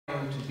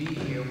be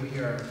here.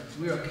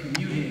 We are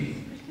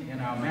commuting in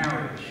our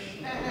marriage.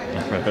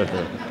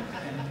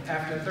 And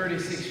after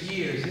 36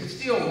 years, it's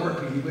still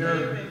working.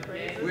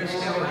 We're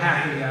still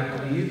happy, I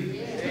believe.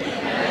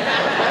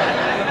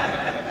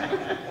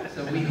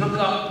 So we hook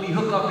up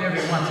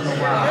every once in a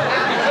while.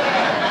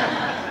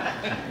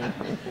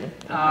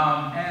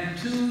 And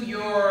to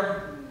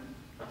your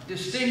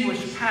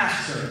distinguished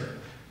pastor,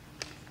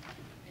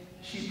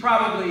 she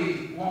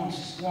probably won't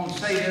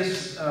say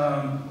this,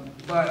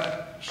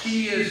 but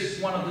she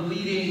is one of the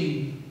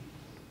leading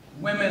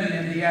women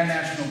in the Air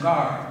National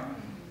Guard.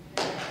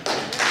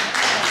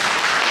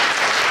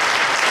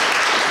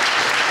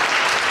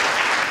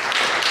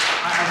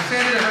 I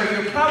said to her,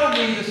 "You're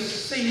probably the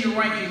senior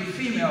ranking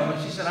female,"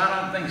 but she said,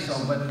 "I don't think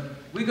so, but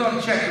we're going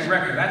to check the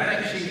record." I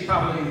think she's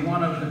probably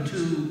one of the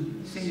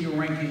 2 senior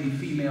ranking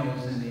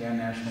females in the Air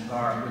National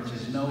Guard, which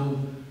is no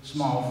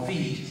small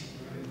feat.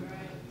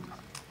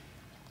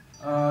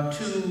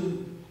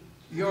 To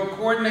your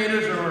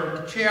coordinators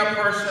or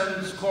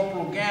chairpersons,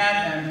 Corporal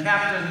Gant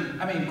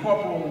and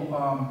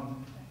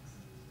Corporal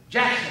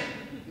Jackson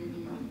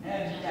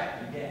and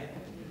Captain Gant,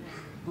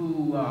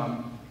 who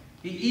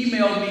he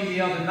emailed me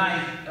the other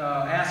night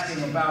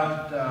asking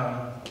about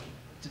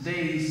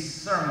today's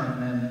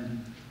sermon,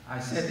 and I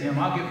said to him,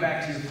 "I'll get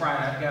back to you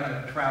Friday. I've got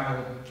to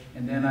travel."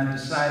 And then I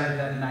decided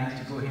that night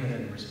to go ahead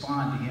and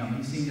respond to him.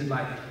 He seemed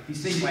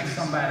like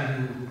somebody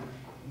who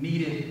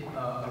needed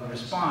a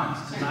response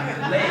to not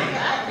delay.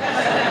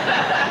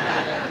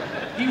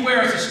 He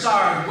wears a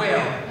star as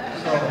well.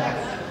 So,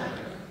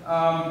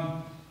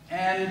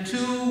 and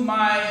to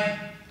my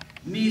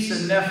niece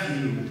and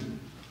nephew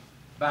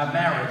by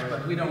marriage,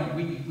 but we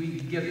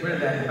get rid of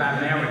that by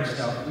marriage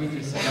stuff. We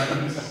just say our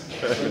niece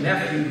and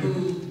nephew,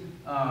 who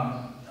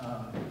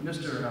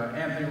Mr.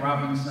 Anthony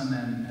Robinson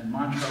and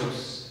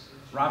Montrose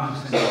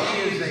Robinson, he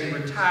is a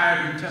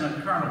retired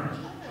lieutenant colonel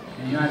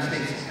in the United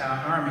States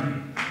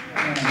Army.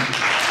 And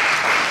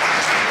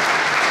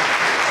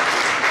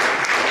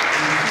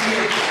she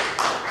is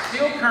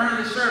still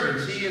currently serving.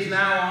 She is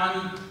now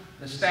on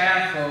the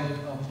staff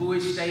of Bowie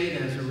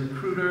State as a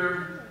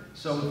recruiter.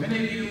 So if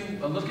any of you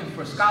are looking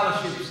for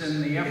scholarships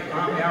in the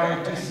Army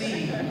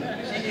ROTC,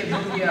 she can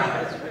hook you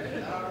up.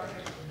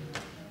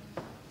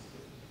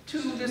 To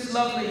this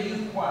lovely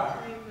youth choir.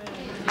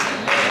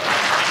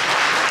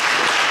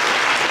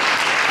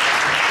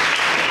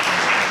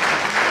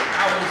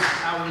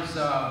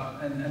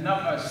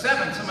 I was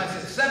 7. Somebody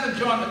said 7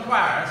 joined the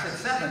choir. I said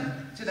 7.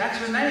 I said, "That's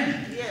her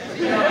name." Yes. She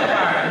joined the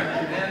choir.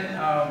 And then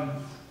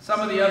some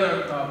of the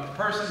other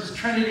persons,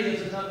 Trinity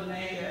is another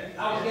name.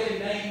 I was getting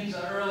names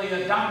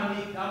earlier.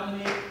 Dominique.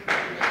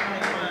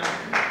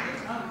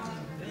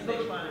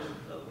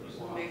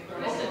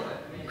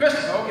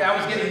 Christopher. Okay, I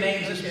was getting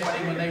names this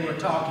morning when they were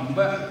talking.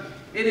 But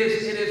it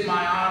is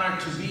my honor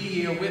to be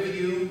here with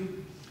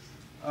you.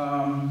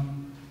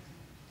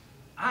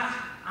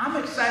 I'm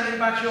excited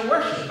about your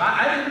worship.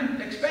 I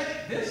didn't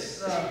expect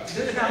this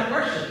kind of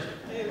worship,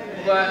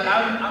 but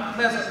I'm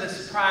pleasantly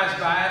surprised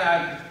by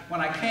it.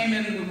 When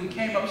we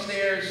came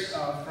upstairs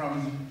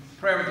from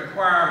prayer with the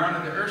choir, one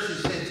of the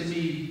ushers said to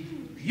me,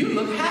 "You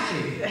look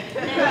happy." I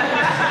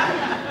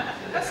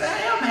said,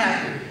 "I am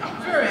happy. I'm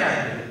very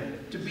happy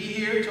to be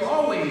here, to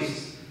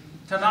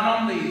not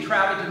only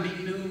travel to meet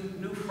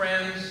new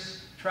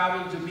friends,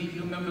 travel to meet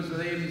new members of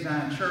the A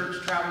Design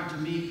Church, travel to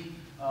meet,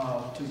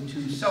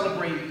 to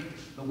celebrate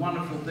the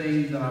wonderful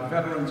things that our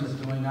veterans are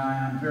doing.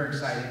 I am very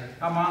excited.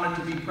 I'm honored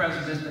to be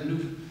president, the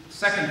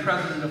second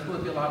president of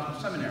Theological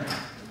Seminary.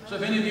 So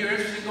if any of you are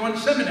interested in going to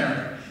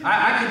seminary,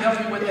 I can help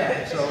you with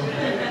that. So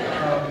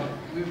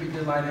we'd be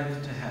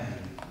delighted to have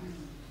you.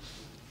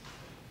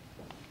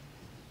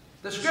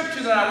 The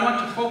scripture that I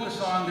want to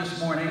focus on this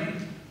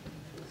morning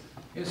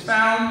is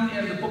found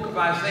in the book of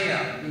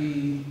Isaiah,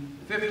 the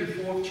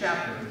 54th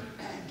chapter,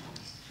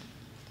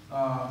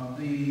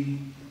 the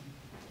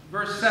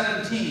verse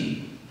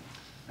 17.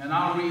 And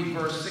I'll read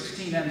verse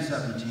 16 and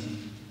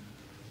 17,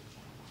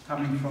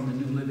 coming from the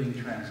New Living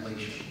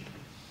Translation.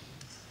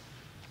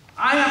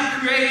 "I have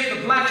created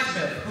the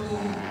blacksmith who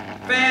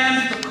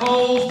fans the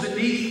coals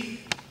beneath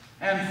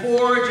and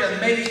forge and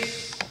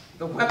makes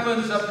the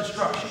weapons of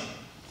destruction.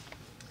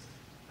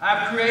 I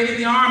have created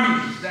the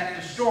armies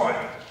that destroy.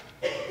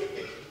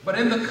 But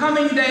in the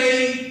coming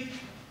day,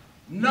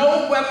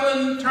 no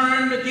weapon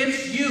turned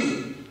against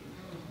you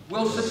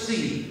will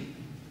succeed.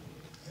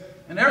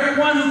 And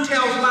everyone who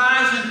tells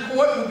lies in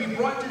court will be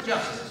brought to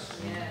justice.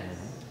 Yes.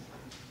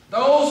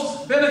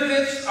 Those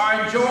benefits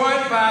are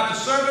enjoyed by the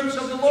servants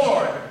of the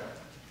Lord.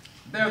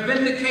 Their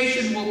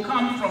vindication will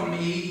come from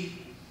me,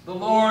 the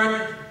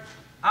Lord.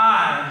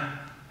 I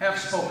have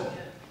spoken."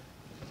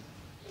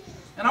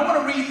 And I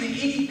want to read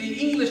the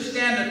English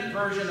Standard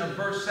Version of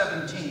verse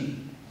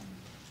 17.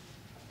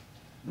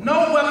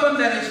 "No weapon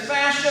that is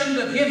fashioned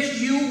against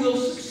you will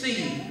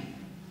succeed.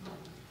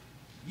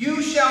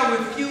 You shall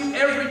refute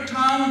every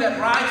tongue that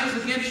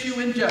rises against you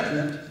in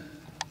judgment.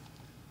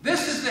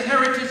 This is the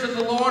heritage of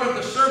the Lord, of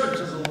the servants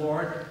of the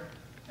Lord,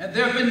 and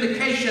their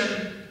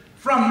vindication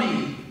from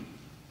me,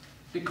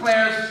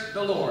 declares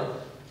the Lord."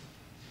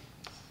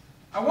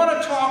 I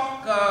want to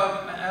talk,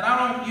 and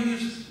I don't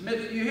use,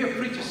 you hear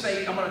preachers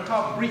say, I'm going to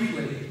talk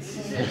briefly.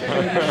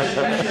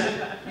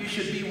 You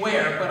should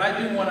beware, but I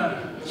do want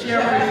to share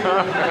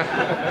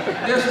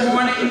with you this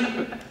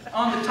morning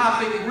on the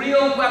topic,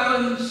 real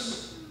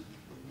weapons,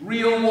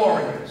 real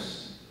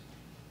warriors.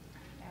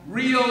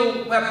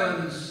 Real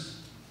weapons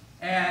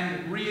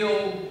and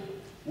real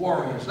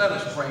warriors. Let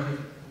us pray.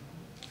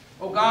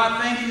 Oh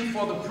God, thank you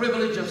for the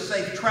privilege of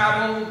safe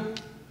travel.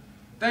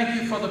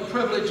 Thank you for the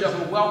privilege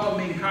of a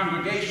welcoming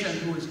congregation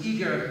who is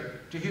eager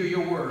to hear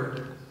your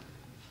word.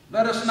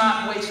 Let us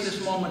not waste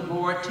this moment,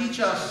 Lord. Teach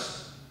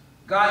us,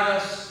 guide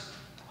us,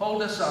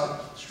 hold us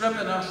up,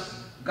 strengthen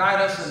us,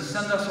 guide us, and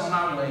send us on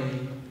our way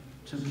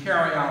to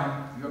carry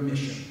out your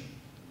mission.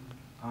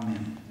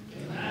 Amen.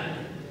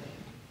 Amen.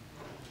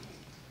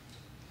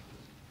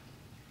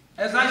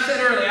 As I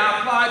said earlier, I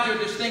applaud your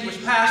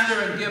distinguished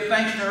pastor and give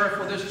thanks to her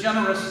for this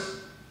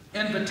generous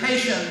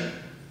invitation.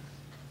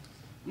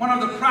 One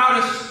of the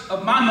proudest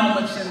of my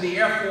moments in the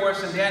Air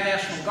Force and the Air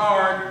National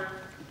Guard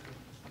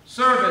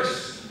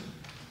service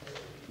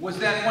was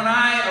that when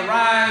I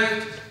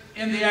arrived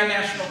in the Air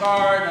National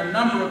Guard a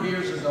number of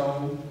years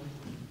ago,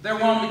 there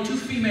were only 2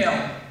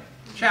 female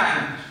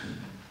chaplains,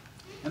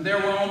 and there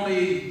were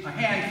only a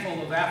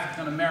handful of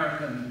African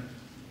Americans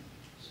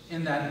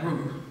in that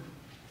group.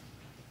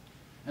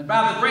 And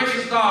by the grace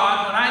of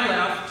God, when I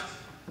left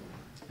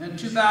in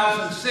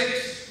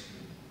 2006,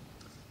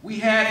 we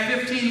had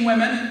 15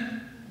 women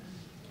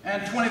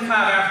and 25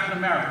 African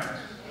Americans.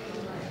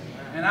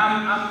 And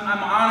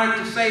I'm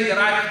honored to say that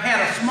I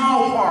had a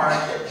small part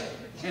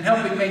in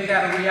helping make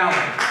that a reality.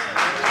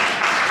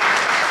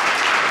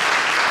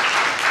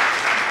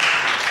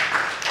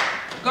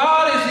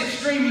 God is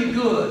extremely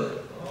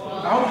good.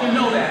 I hope you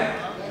know that.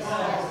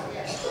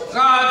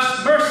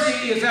 God's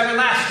mercy is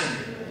everlasting.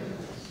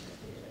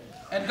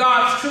 And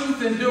God's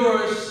truth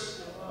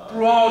endures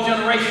through all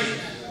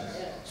generations.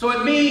 So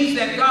it means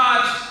that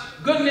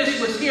God's goodness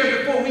was here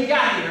before we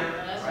got here.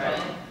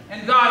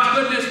 And God's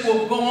goodness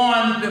will go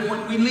on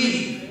when we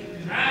leave.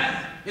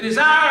 It is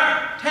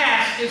our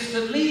task is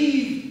to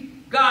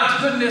leave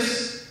God's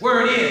goodness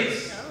where it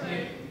is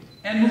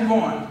and move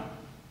on.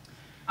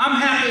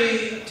 I'm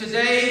happy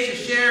today to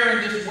share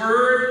in this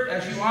word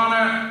as you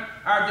honor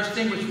our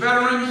distinguished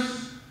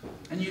veterans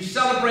and you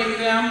celebrate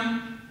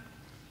them,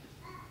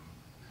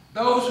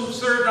 those who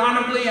served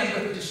honorably and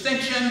with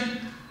distinction.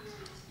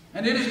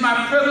 And it is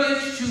my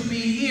privilege to be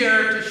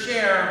here to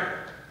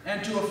share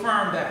and to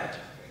affirm that.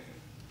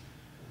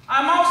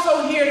 I'm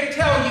also here to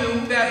tell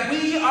you that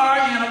we are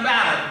in a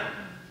battle,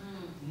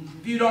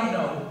 if you don't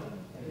know.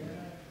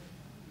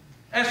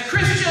 As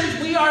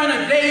Christians, we are in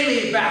a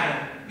daily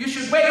battle. You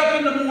should wake up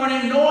in the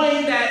morning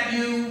knowing that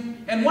you,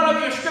 and one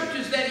of your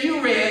scriptures that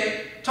you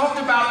read, talked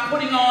about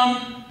putting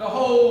on the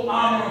whole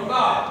armor of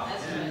God.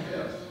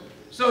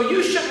 So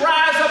you should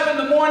rise up in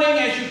the morning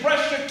as you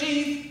brush your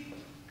teeth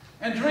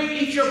and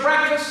eat your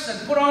breakfast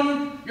and put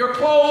on your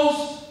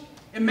clothes.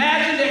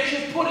 Imagine that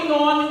you're putting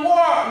on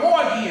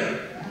war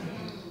gear.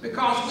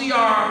 Because we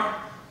are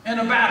in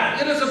a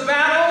battle. It is a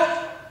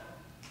battle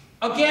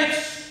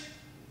against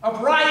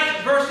of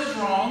right versus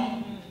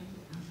wrong.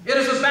 It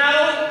is a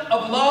battle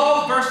of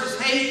love versus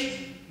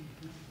hate.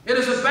 It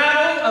is a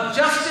battle of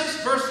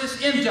justice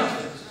versus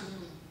injustice.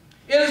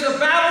 It is a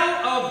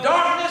battle of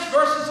darkness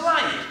versus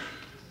light.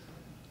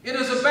 It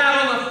is a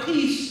battle of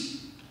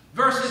peace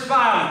versus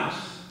violence.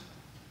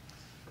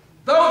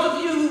 Those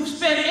of you who've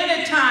spent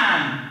any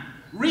time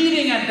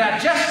reading and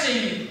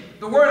digesting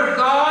the Word of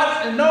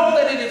God, and know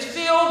that it is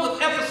filled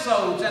with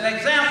episodes and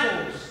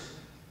examples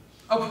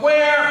of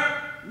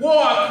where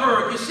war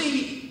occurred. You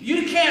see,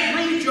 you can't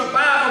read your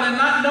Bible and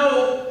not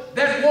know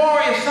that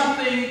war is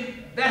something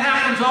that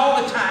happens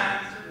all the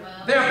time.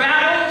 There are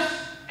battles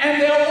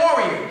and there are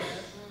warriors.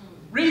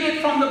 Read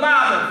it from the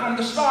Bible, from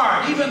the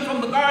start, even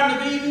from the Garden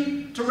of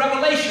Eden to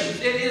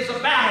Revelations. It is a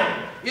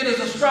battle. It is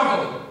a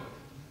struggle.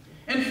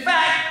 In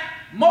fact,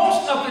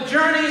 most of the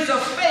journeys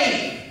of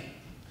faith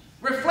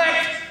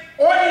reflect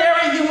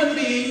ordinary human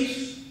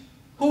beings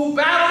who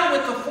battle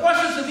with the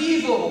forces of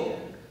evil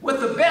with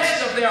the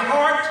best of their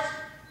heart,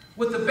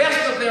 with the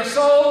best of their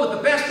soul, with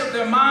the best of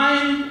their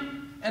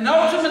mind, and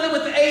ultimately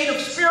with the aid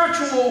of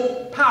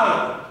spiritual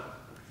power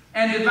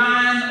and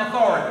divine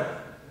authority.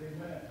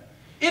 Amen.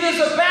 It is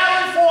a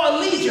battle for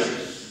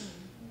allegiance.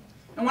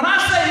 And when I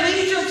say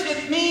allegiance,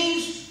 it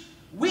means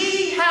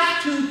we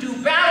have to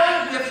do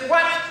battle with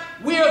what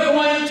we are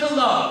going to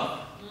love.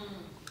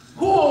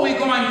 Who are we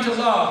going to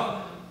love?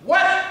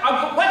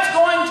 What's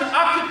going to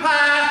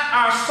occupy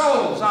our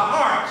souls, our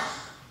hearts?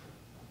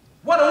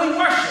 What do we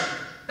worship?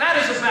 That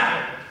is a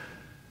battle.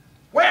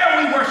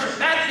 Where we worship,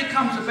 that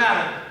becomes a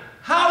battle.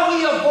 How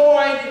we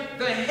avoid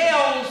the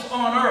hells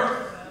on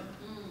earth.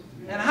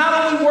 And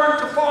how do we work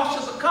to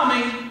foster the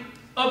coming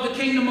of the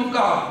kingdom of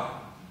God?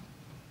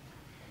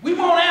 We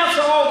won't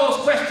answer all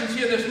those questions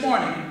here this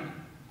morning,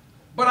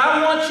 but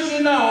I want you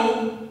to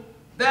know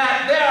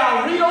that there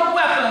are real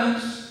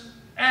weapons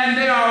and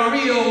there are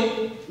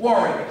real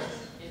warriors.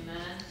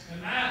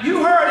 Amen.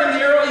 You heard in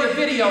the earlier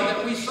video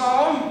that we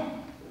saw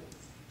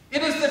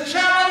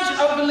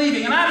of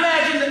believing. And I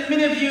imagine that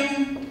many of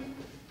you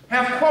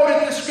have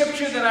quoted the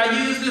scripture that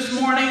I used this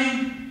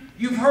morning.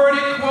 You've heard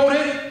it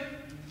quoted.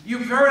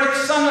 You've heard it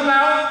sung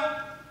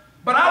about.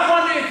 But I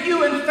wonder if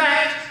you, in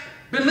fact,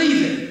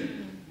 believe it.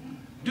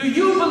 Do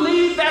you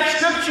believe that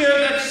scripture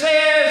that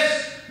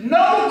says,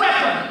 no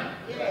weapon,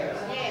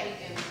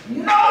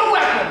 no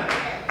weapon,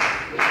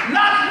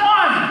 not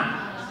one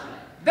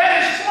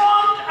that is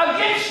formed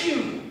against you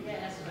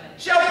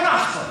shall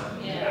prosper,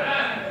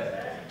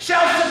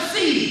 shall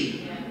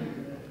succeed?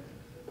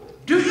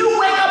 Do you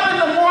wake up in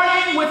the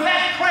morning with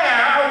that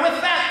prayer or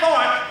with that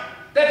thought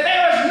that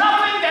there is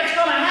nothing that's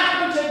going to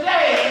happen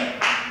today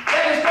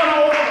that is going to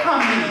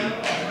overcome me?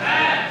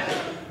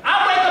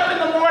 I wake up in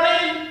the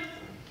morning,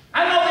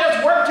 I know there's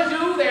work to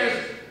do, there's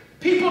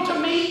people to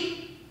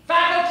meet,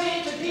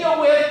 faculty to deal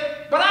with,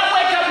 but I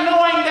wake up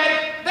knowing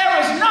that there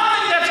is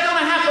nothing that's going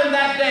to happen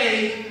that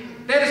day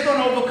that is going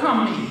to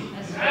overcome me.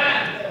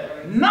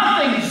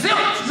 Nothing,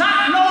 zilch,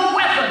 not no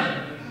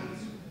weapon.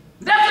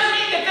 Doesn't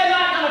mean that they're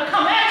not going to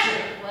come at you,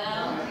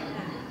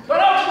 but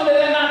ultimately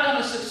they're not going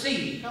to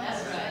succeed.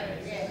 That's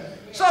right.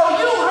 So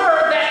you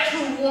heard that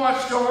true war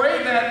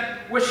story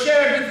that was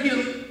shared with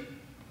you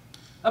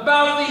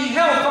about the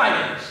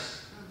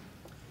hellfighters.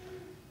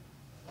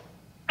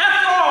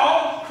 After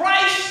all,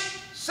 Christ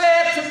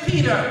said to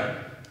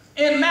Peter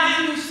in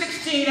Matthew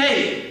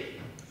 16:8,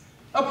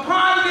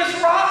 upon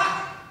this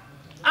rock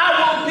I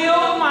will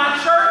build my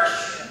church,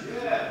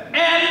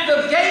 and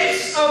the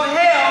gates of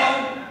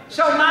hell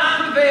shall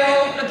not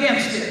prevail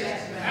against it.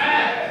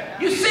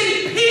 You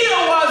see, Peter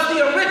was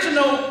the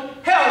original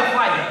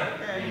hellfighter.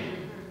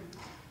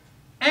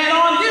 And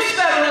on this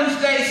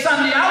Veterans Day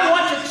Sunday, I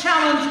want to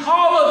challenge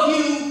all of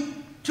you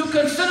to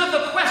consider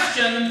the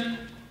question,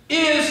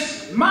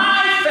 is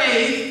my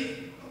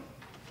faith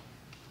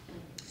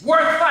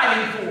worth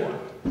fighting for?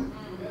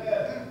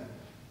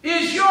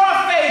 Is your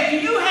faith, do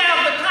you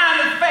have the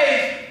kind of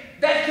faith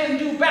that can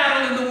do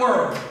battle in the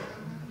world?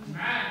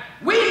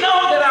 We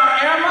know that our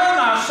airmen,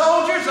 our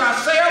soldiers, our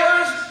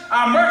sailors,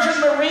 our merchant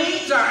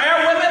marines, our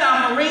airwomen,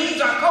 our marines,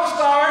 our Coast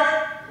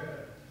Guard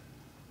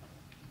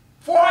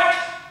fought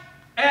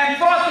and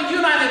thought the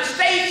United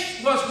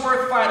States was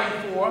worth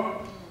fighting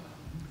for.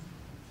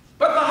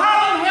 But the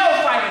Harlem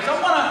Hellfighters,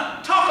 I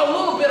want to talk a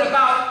little bit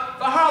about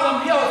the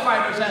Harlem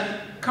Hellfighters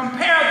and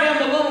compare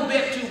them a little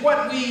bit to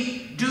what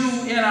we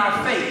do in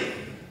our faith.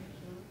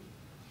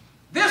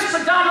 This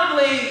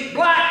predominantly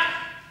black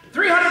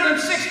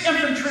 306th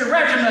Infantry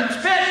Regiment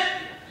spent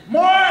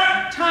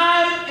more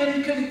time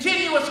in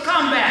continuous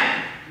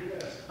combat,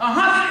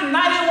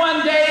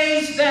 191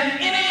 days, than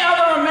any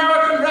other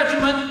American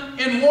regiment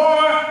in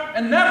war,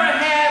 and never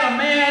had a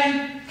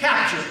man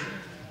captured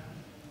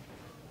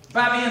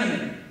by the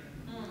enemy.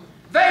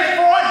 They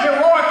fought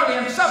heroically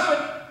and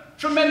suffered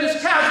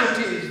tremendous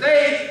casualties.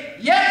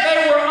 Yet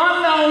they were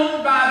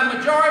unknown by the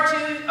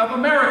majority of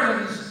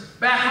Americans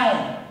back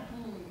home.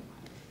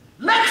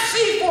 Let's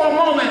see for a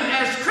moment,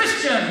 as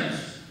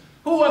Christians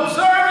who are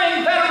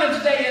observing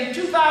Veterans Day in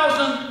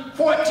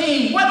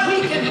 2014, what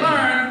we can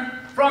learn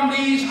from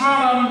these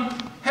Harlem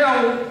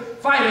Hell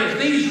Fighters,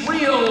 these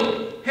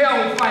real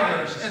Hell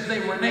Fighters, as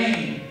they were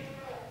named.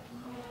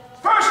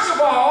 First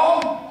of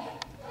all,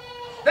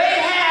 they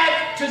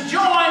had to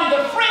join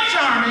the French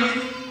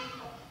army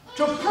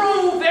to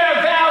prove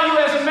their value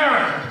as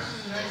Americans.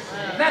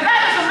 Now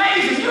that is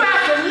amazing. You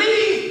have to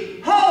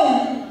leave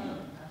home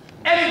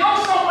and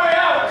go somewhere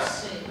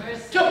else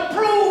to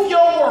prove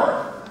your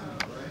worth.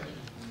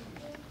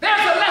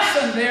 There's a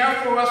lesson there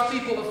for us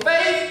people of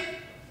faith.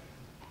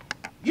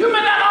 You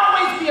may not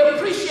always be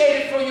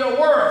appreciated for your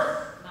worth,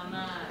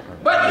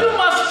 but you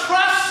must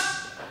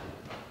trust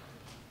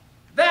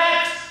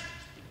that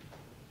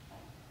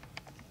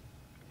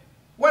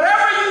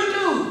whatever you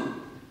do,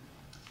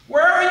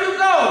 wherever you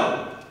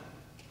go,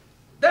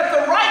 that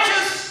the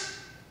righteous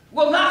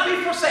will not be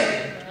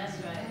forsaken. That's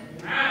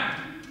right.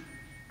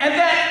 And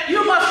that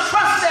you must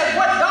trust that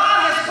what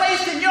God has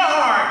placed in your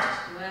heart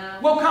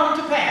will come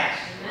to pass.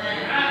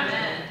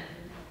 Amen.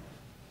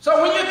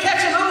 So when you're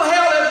catching a little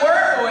hell at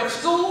work or at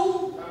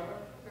school,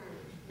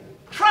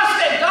 trust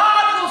that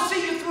God will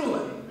see you through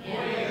it.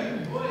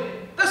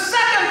 The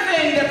second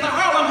thing that the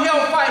Harlem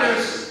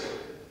Hellfighters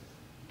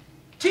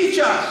teach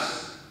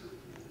us,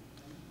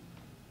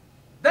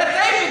 that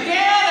they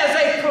began as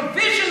a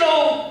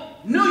provisional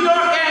New York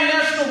and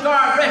National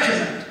Guard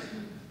regiment.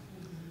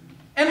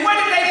 And where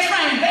did they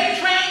train? They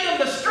trained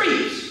in the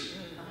streets.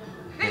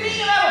 They didn't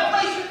even have a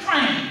place to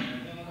train.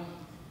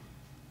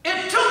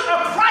 It took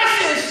a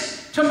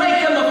crisis to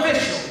make them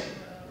official.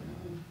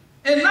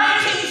 In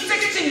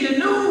 1916, the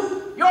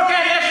New York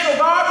and National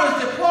Guard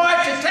was deployed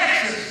to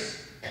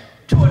Texas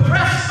to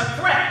address a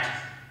threat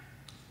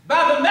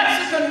by the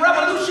Mexican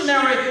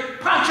revolutionary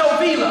Pancho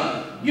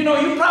Villa. You know,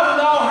 you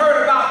probably all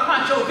heard about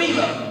Pancho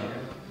Villa.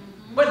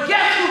 But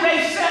guess who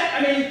they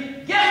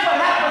sent? Guess what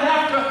happened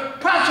after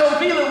Pancho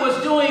Villa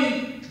was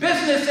doing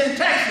business in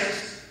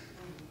Texas?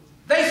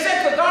 They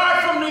sent the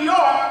guard from New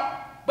York,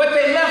 but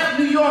they left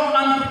New York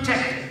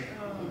unprotected.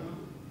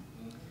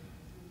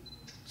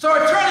 So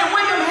Attorney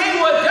William Helaire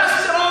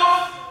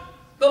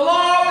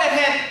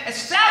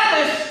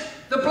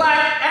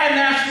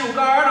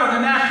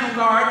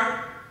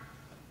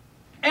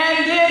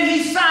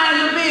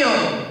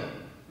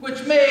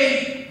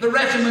the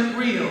regiment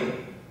reel.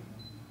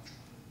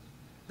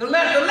 The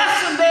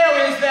lesson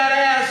there is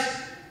that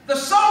as the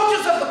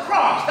soldiers of the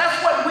cross,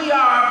 that's what we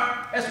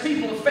are as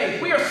people of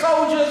faith. We are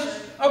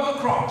soldiers of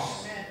the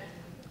cross.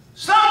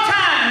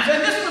 Sometimes,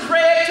 and this was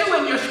read too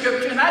in your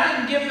scripture, and I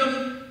didn't give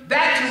them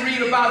that to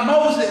read about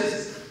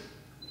Moses,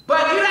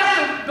 but you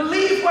have to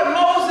believe what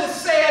Moses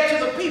said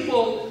to the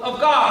people of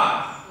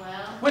God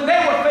when they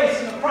were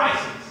facing a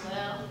crisis.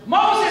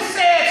 Moses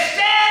said,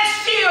 "Stand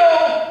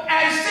still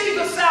and see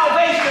the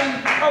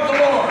salvation of the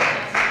Lord."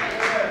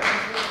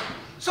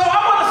 So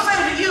I want to say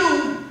to you,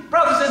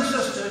 brothers and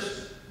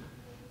sisters,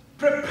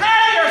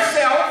 prepare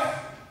yourself,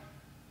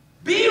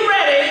 be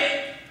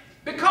ready,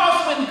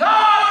 because when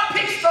God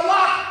picks the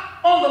lock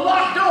on the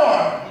locked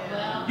door,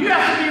 you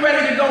have to be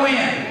ready to go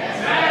in.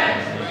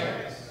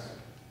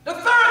 The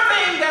third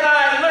thing that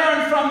I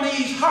learned from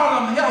these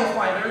Harlem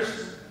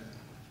Hellfighters,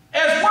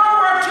 as World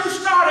War II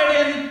started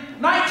in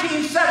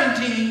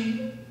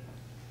 1917,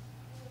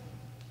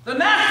 the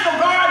National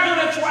Guard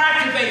units were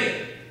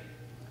activated.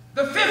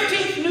 The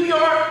 15th New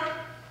York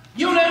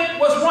unit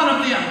was one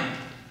of them.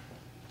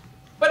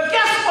 But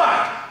guess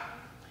what?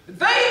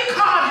 They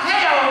caught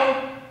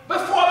hell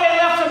before they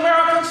left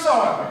American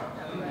soil.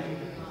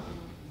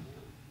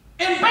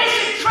 In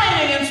basic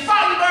training in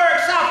Spartanburg,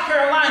 South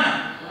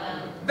Carolina,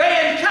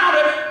 they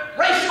encountered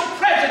racial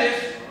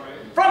prejudice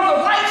from the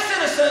white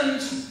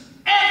citizens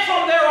and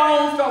from their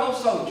own fellow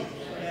soldiers.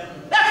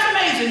 That's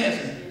amazing,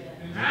 isn't it?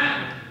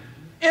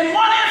 In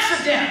one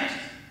incident,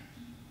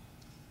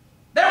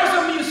 there was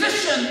a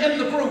musician in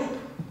the group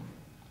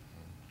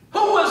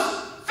who was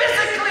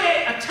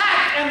physically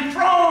attacked and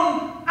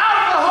thrown out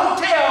of the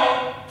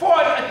hotel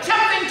for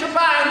attempting to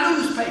buy a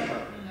newspaper.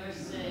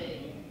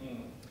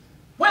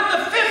 When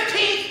the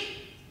 15th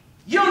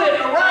unit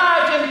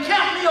arrived in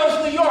Camp Mills,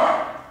 New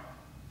York,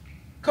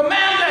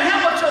 Commander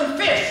Hamilton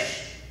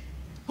Fish,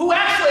 who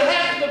actually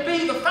happened to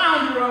be the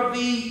founder of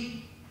the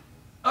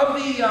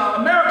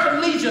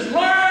American Legion,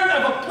 learned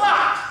of a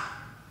plot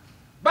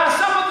by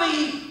some of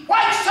the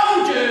white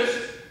soldiers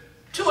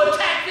to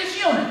attack this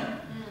unit.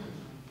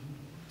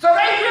 So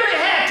they really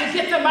had to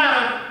get them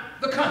out of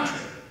the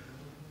country.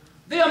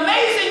 The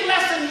amazing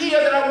lesson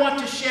here that I want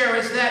to share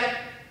is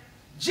that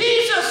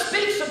Jesus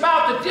speaks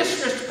about the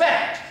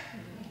disrespect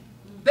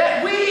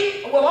that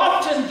we will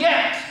often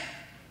get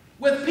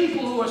with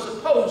people who are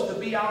supposed to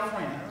be our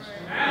friends.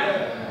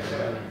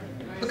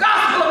 The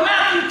Gospel of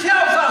Matthew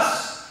tells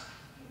us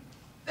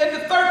in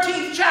the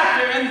 13th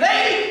chapter, and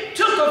they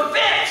took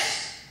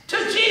offense to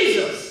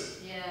Jesus.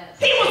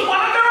 He was one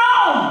of their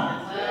own,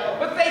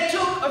 but they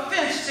took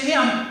offense to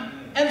him.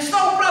 And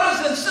so,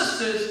 brothers and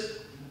sisters,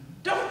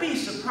 don't be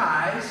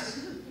surprised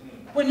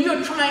when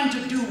you're trying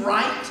to do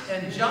right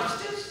and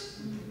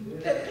justice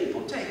that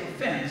people take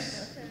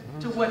offense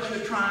to what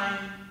you're trying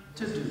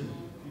to do.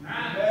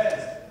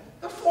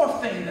 The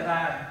fourth thing that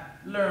I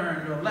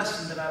learned, or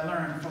lesson that I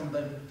learned from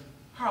the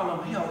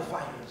Harlem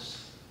Hellfighters,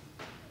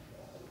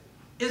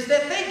 is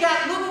that they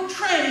got little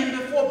training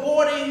before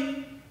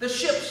boarding the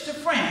ships to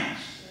France.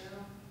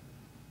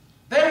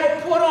 They were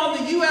put on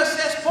the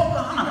USS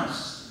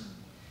Pocahontas.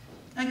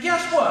 And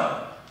guess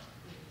what?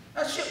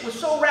 That ship was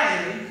so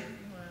raggedy,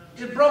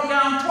 it broke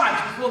down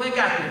twice before they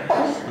got there.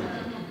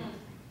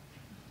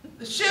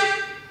 The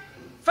ship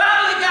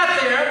finally got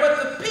there, but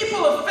the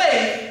people of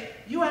faith,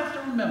 you have to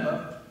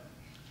remember,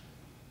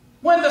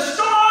 when the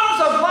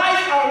storms of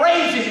life are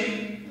raging,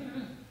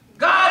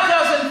 God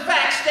does in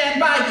fact stand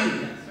by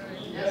you.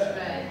 That's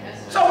right.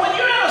 So when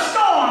you're in a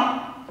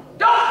storm,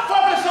 don't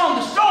focus on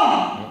the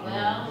storm.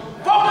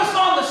 Focus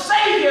on the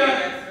Savior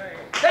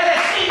that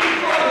has seen you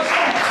through the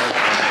storm.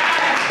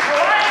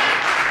 All right?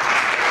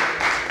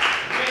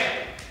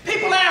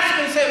 People ask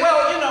me and say,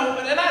 well, you know,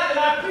 and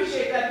I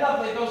appreciate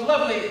those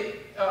lovely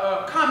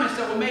comments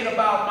that were made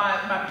about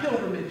my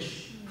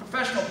pilgrimage,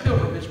 professional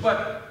pilgrimage,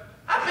 but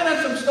I've been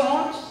in some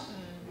storms.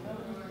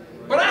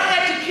 But I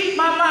had to keep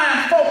my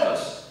mind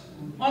focused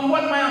on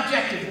what my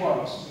objective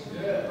was.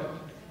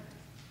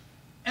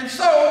 And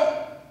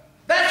so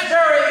that's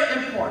very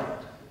important.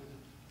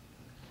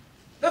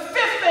 The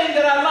fifth thing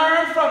that I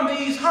learned from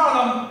these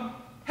Harlem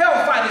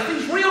Hellfighters,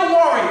 these real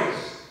warriors,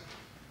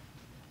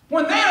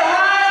 when they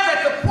arrived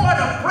at the port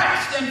of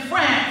Brest in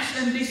France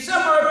in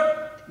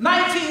December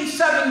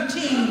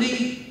 1917,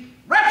 the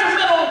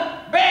regimental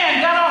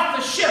band got off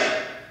the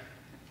ship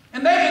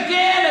and they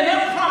began an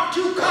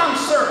impromptu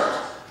concert.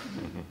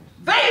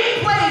 They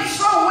played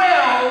so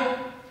well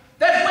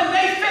that when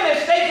they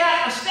finished, they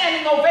got a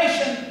standing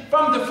ovation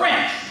from the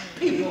French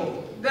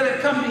people that had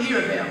come to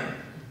hear them.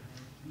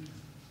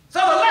 So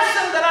the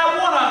lesson that I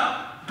want to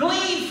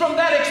glean from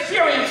that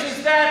experience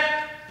is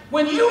that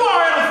when you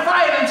are in a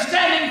fight and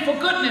standing for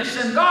goodness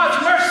and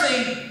God's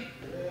mercy,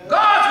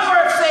 God's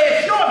word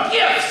says your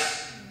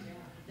gifts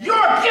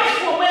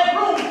will make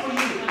room for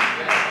you.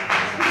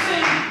 You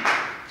see,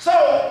 so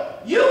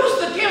use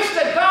the gifts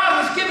that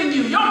God has given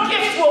you. Your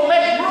gifts will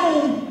make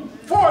room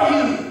for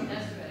you.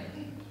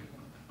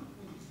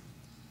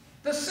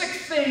 The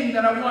sixth thing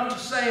that I want to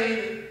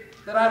say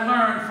that I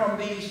learned from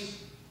these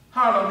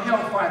Harlem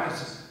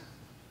Hellfighters.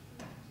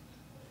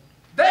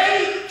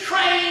 They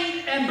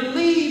trained and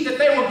believed that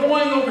they were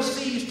going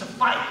overseas to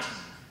fight.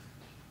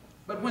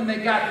 But when they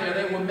got there,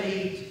 they were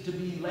made to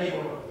be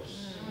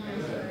laborers,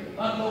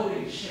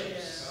 unloading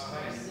ships.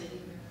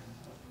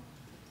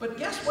 But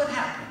guess what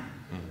happened?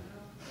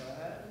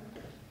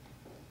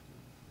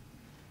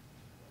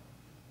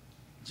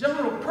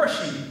 General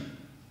Pershing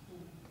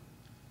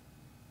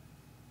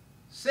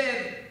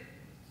said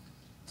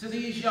to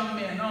these young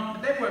men,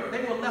 they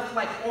were left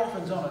like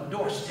orphans on a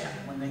doorstep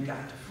when they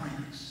got to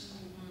France.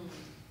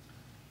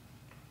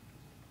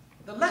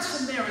 The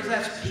lesson there is,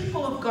 as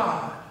people of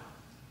God,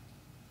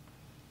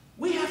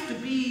 we have to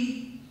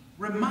be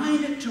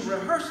reminded to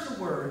rehearse the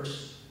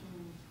words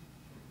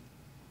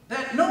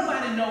that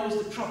nobody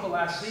knows the trouble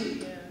I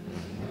see.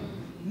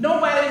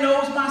 Nobody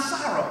knows my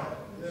sorrow.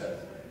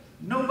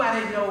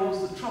 Nobody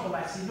knows the trouble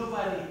I see.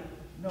 Nobody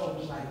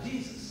knows like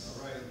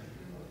Jesus.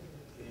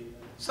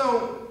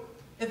 So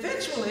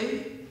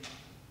eventually,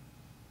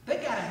 they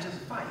got into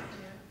the fight,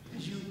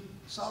 as you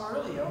saw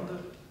earlier on the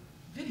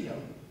video.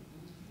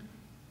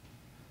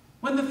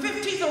 When the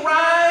 50th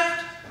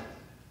arrived,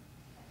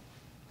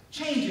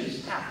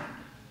 changes happened.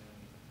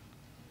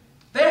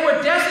 They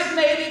were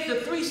designated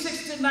the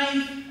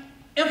 369th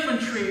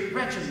Infantry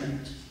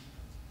Regiment,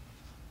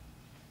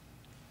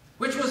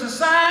 which was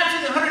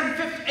assigned to the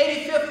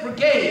 185th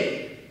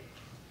Brigade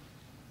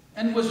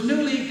and was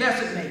newly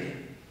designated.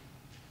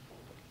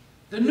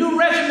 The new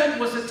regiment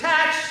was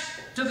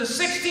attached to the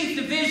 16th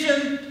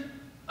Division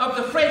of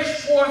the French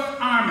 4th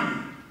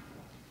Army.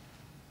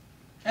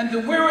 And the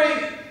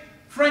weary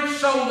French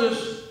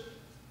soldiers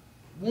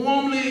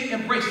warmly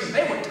embraced them.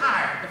 They were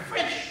tired. The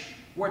French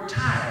were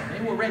tired.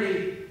 They were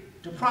ready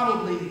to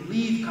probably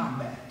leave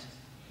combat.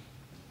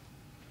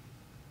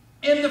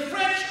 In the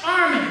French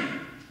army,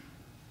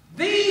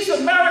 these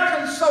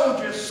American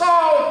soldiers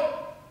saw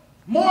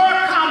more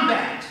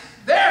combat,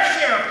 their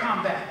share of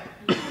combat,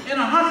 in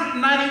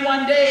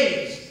 191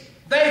 days.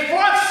 They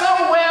fought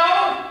so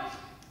well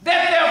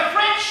that their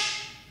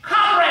French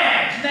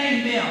comrades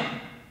named them.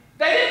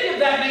 They didn't give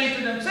that name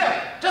to themselves.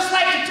 Just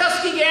like the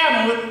Tuskegee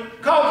Airmen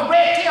called the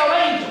Red-Tailed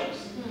Angels.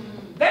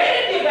 They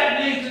didn't give that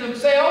name to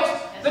themselves.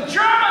 The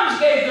Germans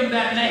gave them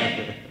that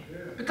name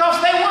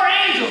because they were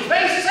angels.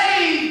 They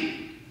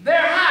saved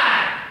their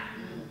hide.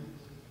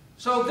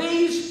 So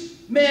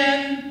these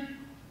men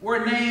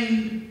were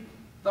named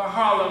the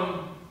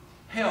Harlem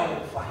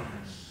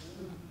Hellfighters.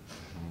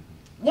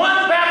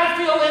 One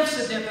battlefield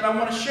incident that I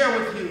want to share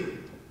with you,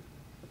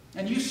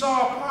 and you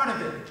saw a part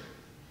of it.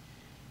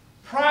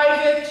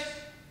 Private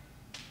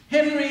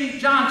Henry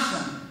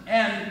Johnson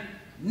and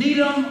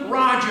Needham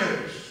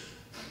Rogers,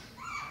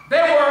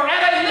 they were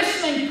at a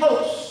listening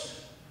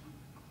post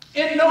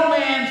in no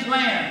man's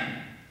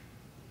land.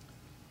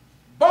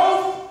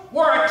 Both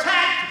were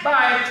attacked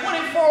by a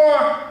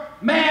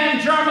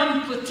 24-man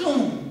German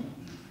platoon.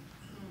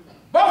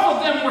 Both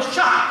of them were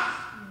shot.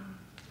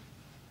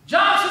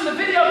 Johnson, the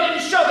video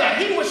didn't show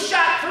that. He was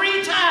shot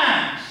 3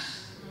 times.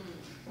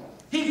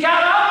 He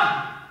got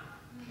up.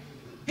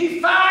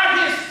 He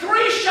fired his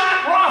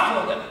 3-shot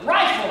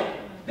rifle.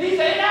 These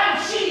ain't not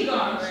machine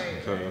guns.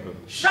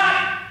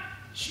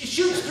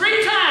 Shoots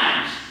 3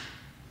 times.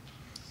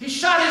 He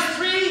shot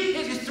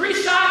his 3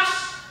 shots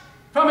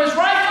from his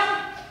rifle.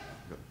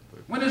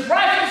 When his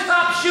rifle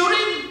stopped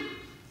shooting,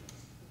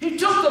 he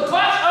took the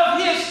butt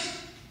of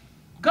his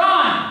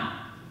gun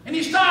and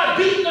he started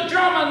beating the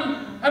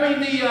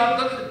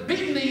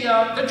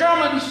the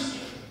Germans.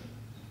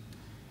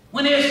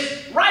 When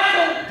his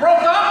rifle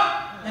broke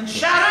up and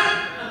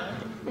shattered,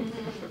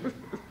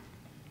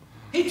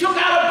 he took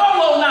out a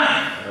bolo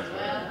knife.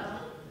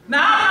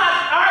 Now, I'm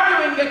not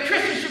arguing that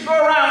Christians should go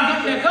around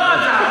getting their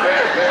guns out.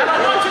 And I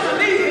want you to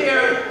leave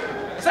here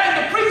saying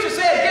the preacher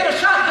said, get a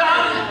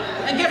shotgun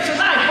and get your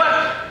knife.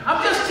 But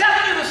I'm just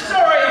telling you the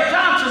story of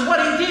Johnson, what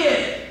he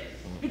did.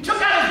 He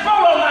took out his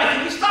bolo knife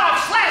and he started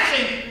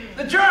slashing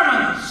the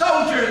German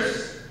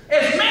soldiers,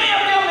 as many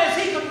of them as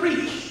he could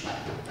reach.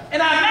 And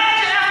I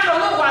imagine after a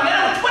little while,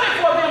 there were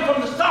 24 of them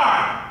from the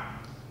start.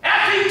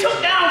 After he took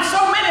down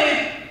so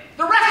many,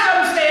 the rest of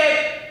them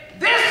said,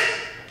 this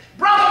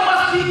brother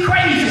must be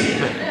crazy.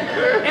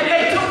 And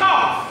they took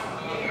off.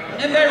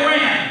 And they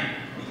ran.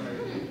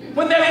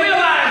 When they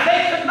realized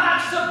they could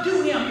not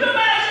subdue him. You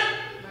imagine?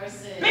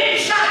 Being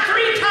shot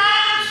 3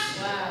 times?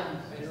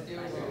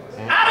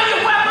 Out of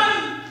your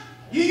weapon,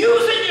 you're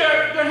using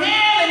your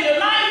hand and your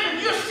knife,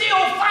 and you're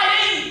still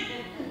fighting.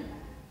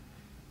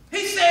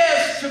 He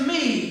says to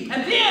me,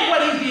 and then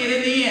what he did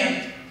in the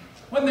end,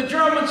 when the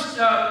Germans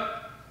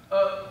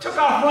took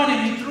off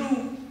running, he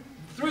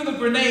threw the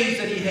grenades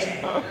that he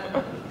had.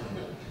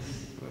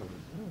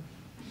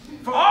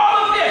 For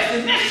all of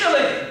this,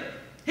 initially,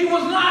 he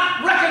was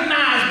not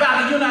recognized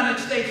by the United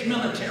States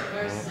military.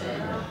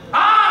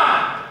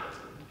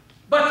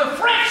 But the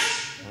French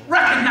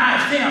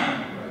recognized him.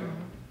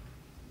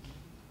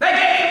 They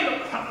gave him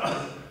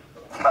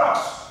the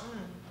cross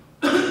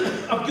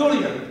of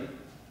Julia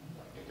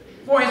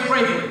for his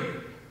bravery.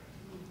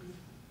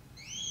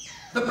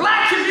 The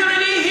black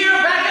community here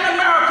back in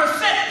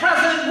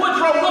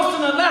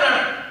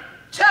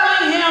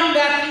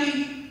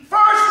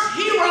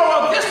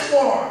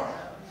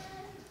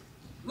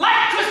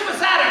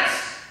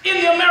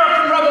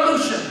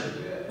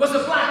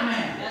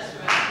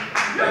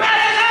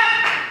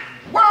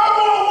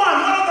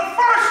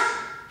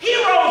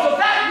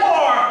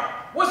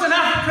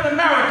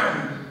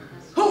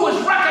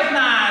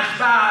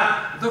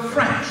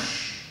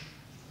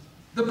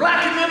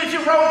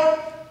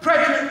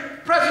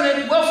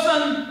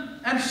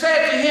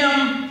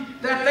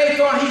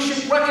thought he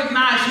should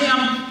recognize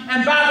him.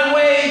 And by the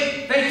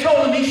way, they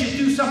told him he should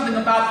do something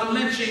about the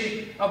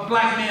lynching of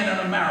black men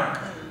in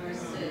America.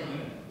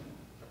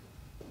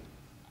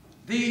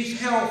 These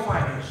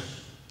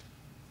hellfighters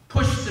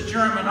pushed the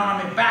German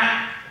army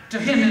back to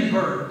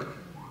Hindenburg,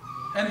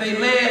 and they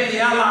led the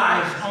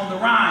Allies on the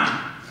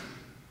Rhine.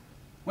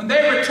 When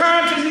they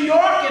returned to New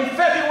York in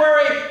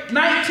February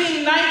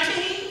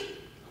 1919,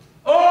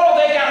 oh,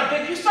 they got a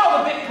big, you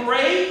saw the big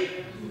parade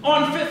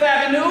on Fifth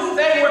Avenue.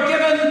 They were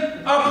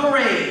given a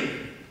parade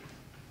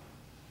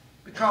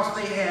because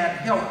they had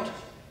helped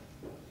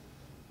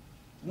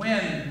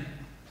win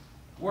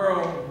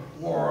World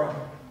War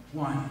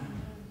I.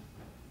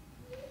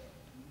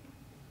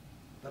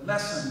 The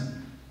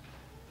lesson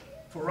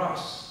for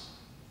us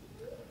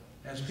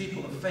as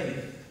people of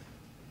faith.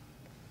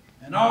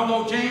 And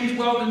although James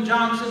Weldon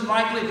Johnson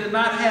likely did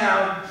not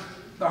have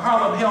the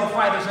Harlem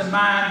Hellfighters in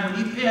mind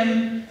when he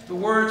penned the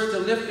words to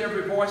lift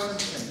every voice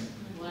and sing,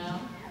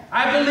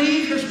 I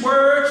believe his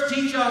words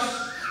teach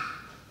us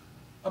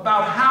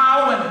about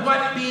how and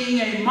what being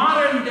a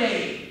modern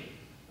day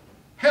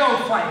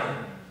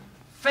hellfighter,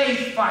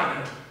 faith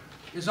fighter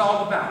is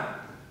all about.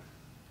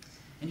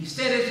 And he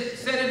said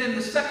it in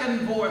the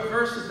second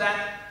verse of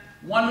that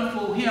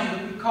wonderful hymn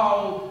that we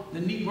call the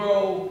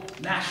Negro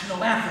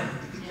National Anthem.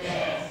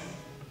 Yes.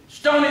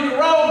 Stony the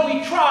road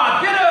we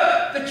trod,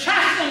 bitter the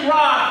chastening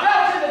rod,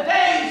 fell to the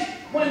days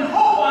when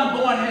hope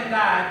unborn had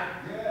died.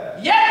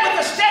 Yes. Yet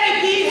with a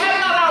steady beat have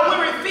not our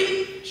weary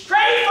feet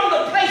strayed from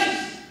the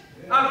places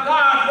of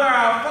God where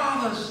our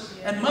fathers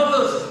and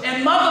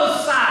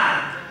mothers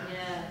sighed.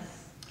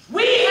 Yes.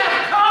 We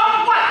have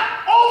come, what?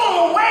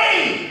 Over a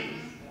wave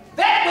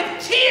that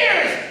with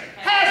tears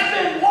has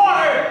been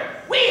watered.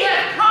 We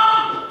have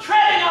come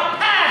treading a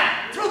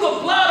path through the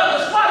blood of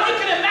the sword. You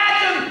can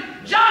imagine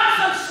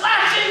Johnson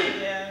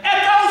slashing at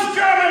those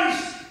Germans,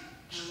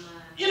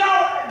 you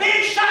know,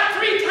 being shot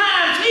 3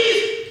 times.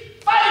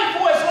 He's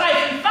fighting for his life.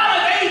 And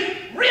finally they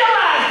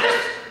realize this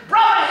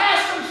brother has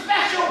some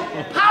special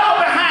power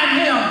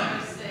behind him.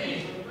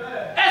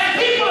 As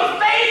people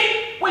of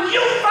faith, when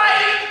you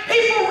fight,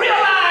 people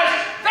realize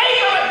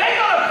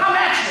they're gonna come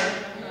at you.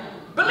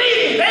 Believe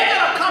me, they're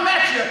gonna come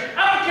at you.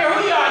 I don't care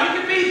who you are. You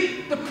could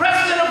be the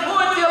president of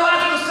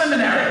Theological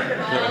Seminary.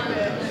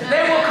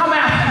 They will come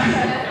after you.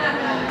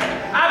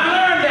 I've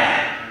learned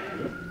that.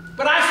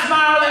 But I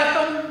smile at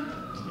them,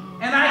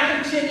 and I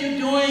continue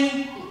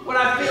doing what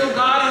I feel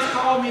God has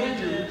called me to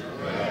do.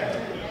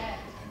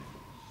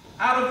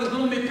 Out of the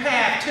gloomy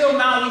path, till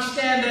now we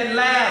stand at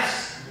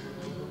last,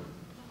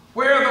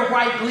 where the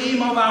white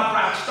gleam of our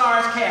bright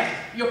stars cast.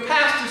 Your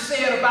pastor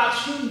said about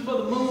shooting for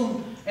the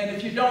moon, and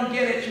if you don't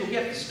get it, you'll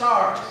get the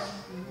stars.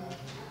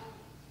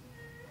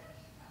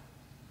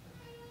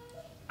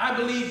 I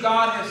believe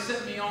God has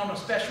sent me on a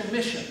special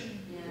mission.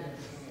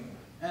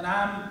 And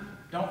I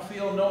don't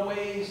feel no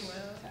ways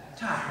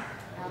tired.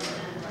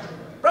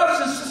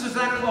 Brothers and sisters,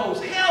 I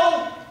close.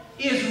 Hell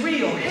is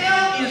real.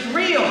 Hell is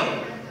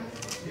real.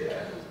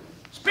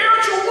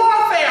 Spiritual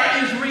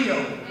warfare is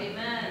real.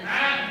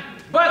 Amen.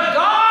 But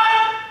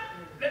God,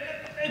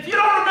 if you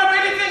don't remember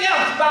anything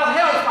else about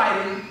hell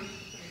fighting,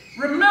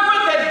 remember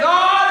that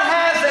God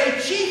has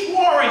a chief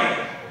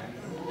warrior.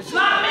 It's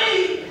not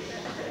me.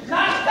 It's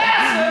not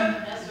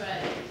Pastor. That's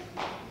right.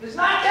 It's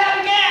not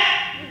Captain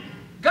Gant.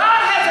 God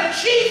has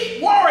a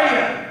chief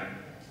warrior.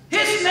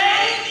 His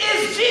name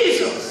is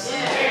Jesus.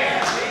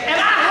 Yeah. And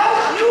I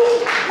hope you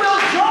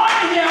will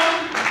join him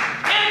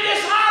in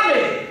this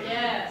army.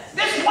 Yes.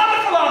 This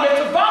wonderful army.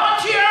 It's a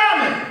volunteer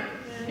army.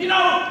 You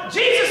know,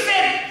 Jesus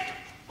said,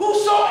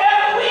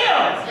 whosoever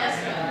will. Yes,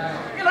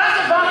 you know,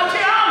 that's a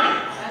volunteer army.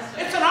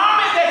 Right. It's an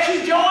army that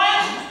you join.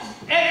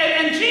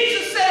 And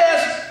Jesus says,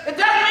 it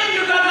doesn't mean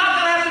you're not going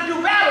to have to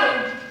do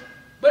battle,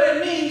 but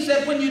it means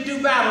that when you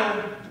do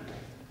battle,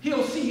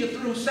 he'll see you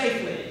through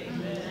safely.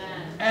 Amen.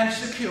 And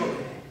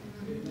securely.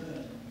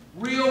 Amen.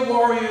 Real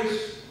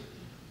warriors,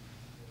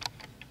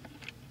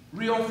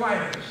 real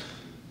fighters.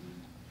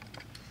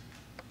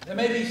 There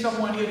may be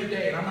someone here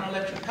today, and I'm going to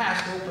let your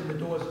pastor open the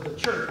doors of the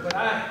church, but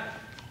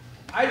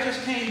I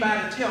just came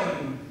by to tell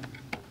you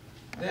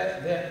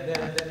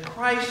that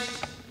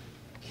Christ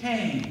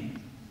came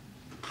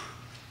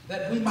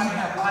that we might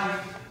have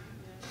life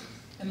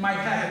and might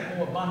have it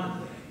more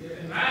abundantly.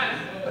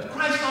 But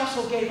Christ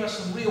also gave us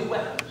some real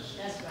weapons.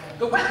 That's right.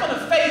 The weapon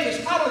of faith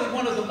is probably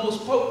one of the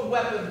most potent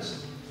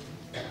weapons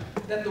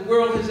that the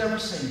world has ever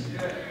seen.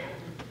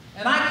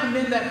 And I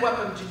commend that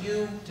weapon to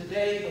you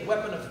today, the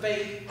weapon of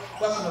faith,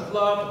 weapon of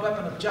love, the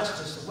weapon of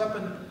justice, the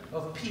weapon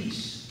of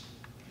peace.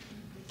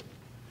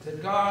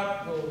 That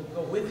God will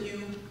go with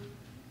you,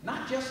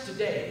 not just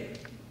today,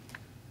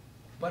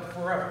 but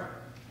forever.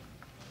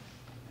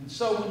 And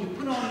so when you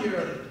put on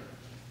your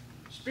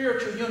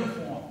spiritual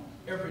uniform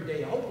every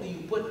day, hopefully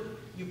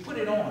you put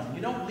it on.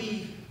 You don't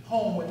leave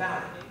home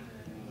without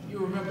it. You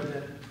remember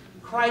that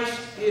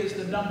Christ is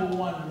the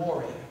 #1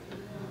 warrior.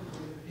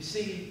 You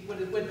see, what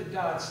did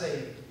God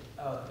say?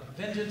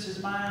 Vengeance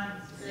is mine.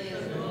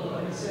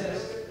 When he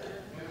says,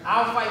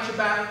 I'll fight your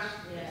battles.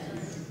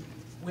 Yes.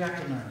 We have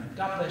to learn it.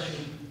 God bless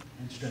you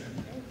and strengthen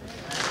you.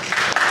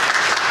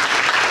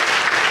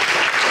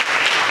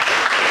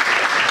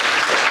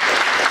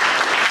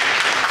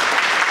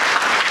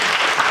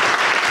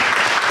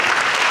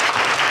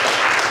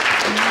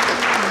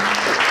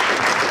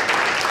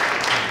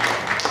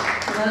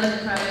 Beloved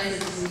in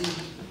Christ, as we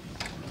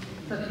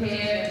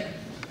prepare,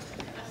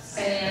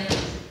 stand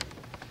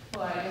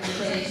for our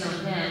invitation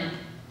on hymn,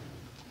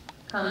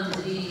 Come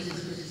to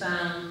Jesus, which is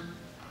found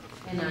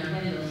in our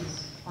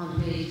hymnals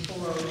on page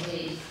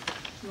 408.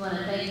 We want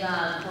to thank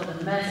God for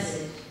the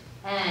message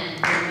and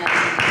the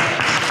message.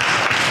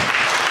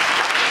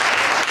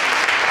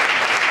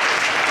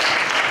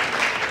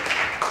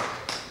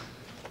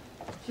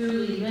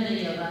 Truly,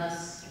 many of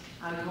us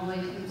are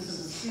going through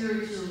some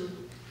spiritual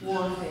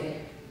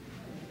warfare.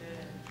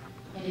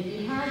 And if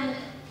you haven't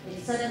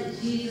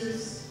accepted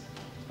Jesus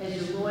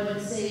as your Lord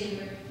and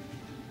Savior,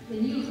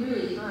 then you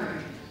really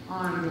aren't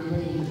armed and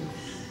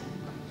dangerous.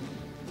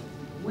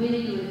 When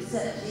you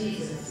accept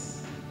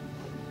Jesus,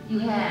 you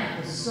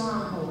have the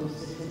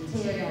strongholds that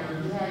can tear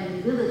down. You have the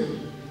ability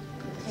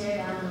to tear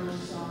down those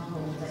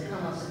strongholds that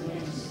come up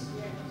against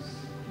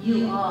you.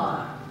 You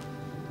are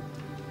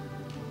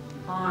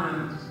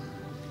armed,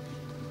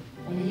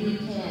 and you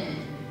can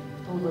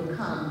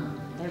overcome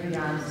every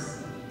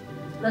obstacle.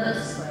 Let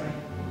us pray.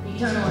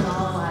 Eternal and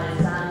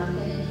all-wise God, we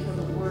thank you for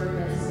the word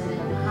that's been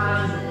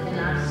deposited in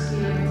our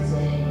spirit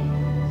today,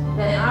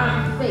 that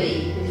our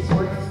faith is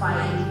worth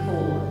fighting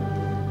for.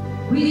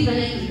 We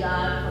thank you,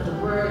 God, for the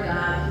word of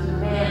God, through the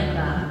man of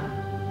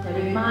God, that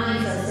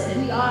reminds us that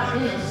we are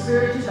in a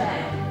spiritual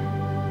battle.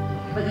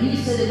 But you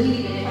said that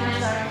we can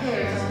cast our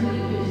cares on you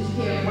because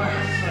you care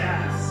much for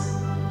us.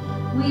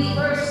 We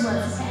first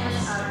must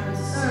cast our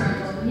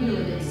concerns on you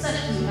and accept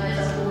you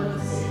as our Lord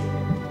and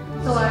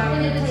Savior. So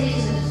our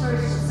invitation is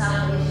first for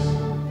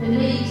salvation. There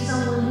may be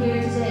someone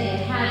here today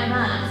and have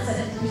not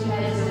accepted you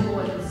as their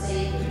Lord and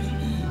Savior.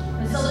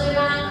 And so they're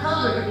not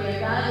covered, dear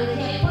God. They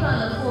can't put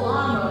on the full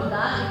armor of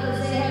God because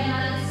they have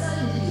not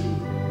accepted you.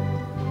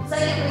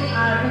 Secondly,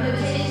 our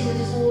invitation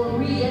is for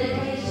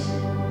rededication.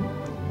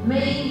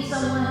 Maybe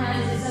someone has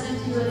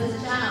accepted you as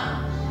a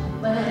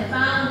child, but has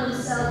found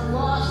themselves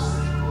lost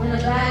in a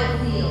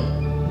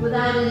battlefield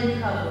without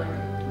any covering.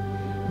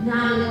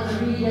 Now they want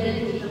to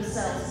rededicate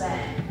themselves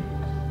back.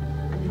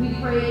 And we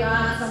pray,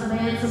 God, some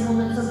man, some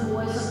woman, some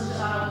boy, some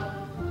child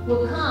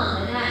will come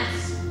and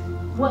ask,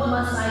 what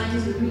must I do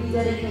to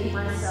rededicate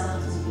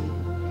myself to you?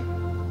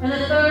 And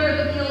the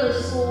third appeal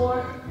is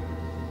for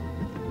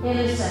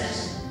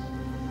intercession.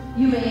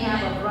 You may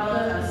have a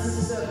brother, a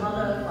sister, a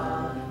mother, a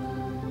father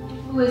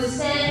who is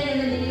standing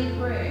in the need of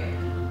prayer.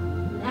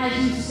 And as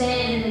you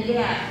stand in the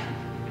gap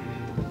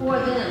for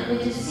them,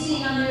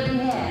 interceding on their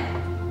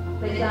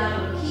behalf, that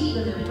God will keep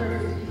them in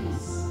perfect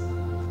peace.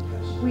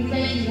 We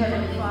thank you,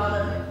 Heavenly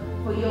Father,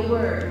 for your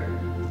word.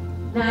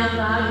 Now,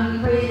 God, we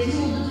pray that you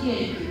will do the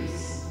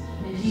increase.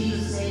 In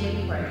Jesus'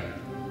 name we pray.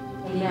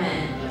 Amen.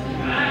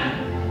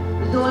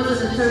 Amen. The doors of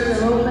the church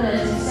are open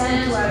as we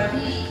stand to our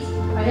feet.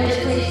 Our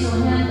invitational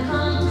hymn,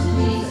 Come to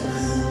Jesus.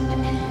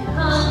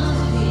 Come to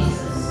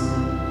Jesus.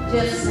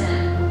 Just now.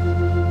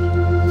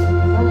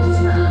 Won't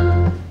you come?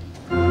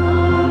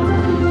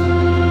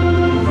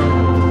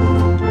 Thank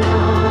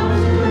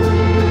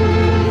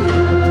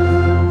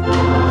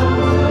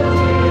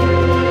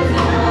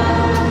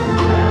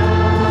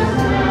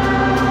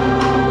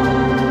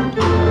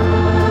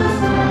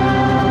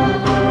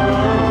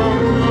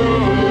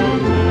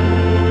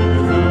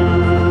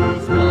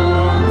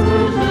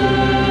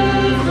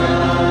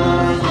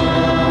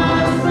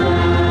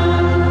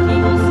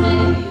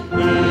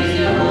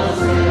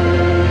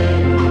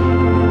you.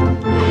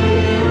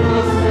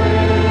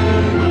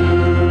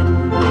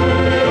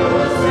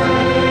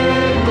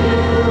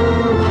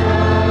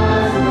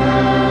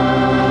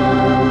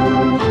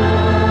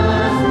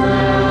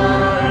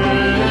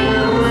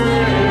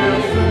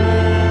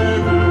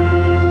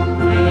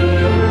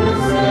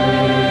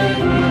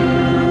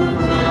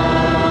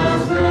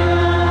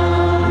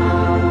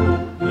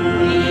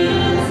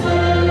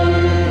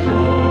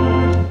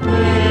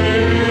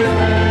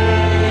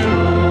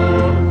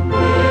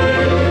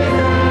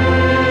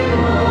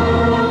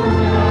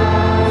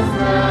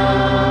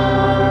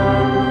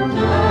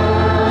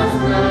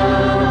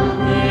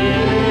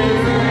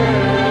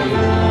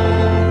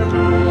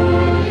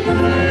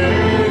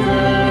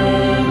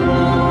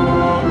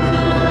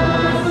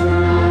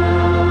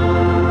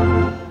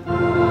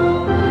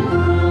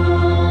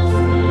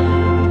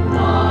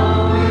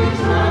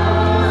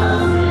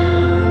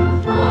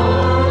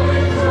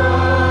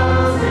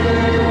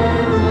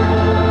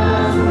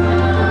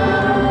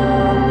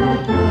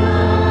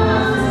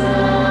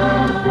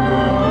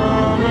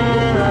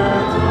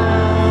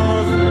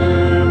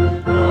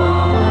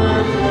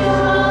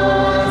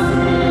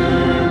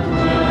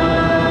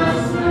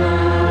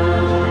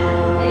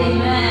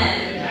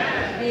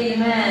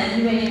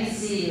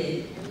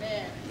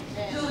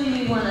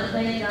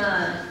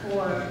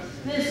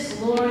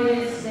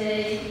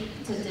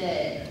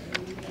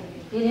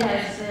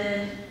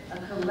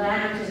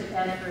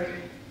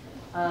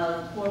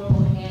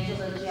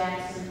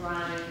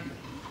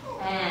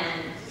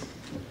 and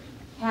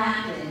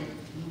Captain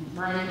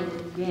Michael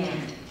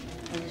Gant.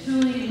 And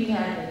truly we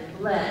have been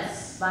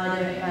blessed by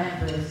their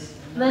efforts.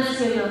 Let's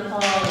give them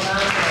all a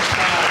round of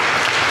applause.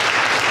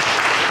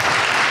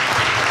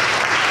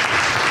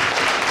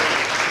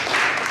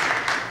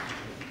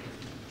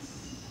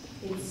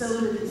 It's so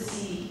good to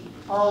see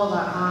all of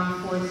our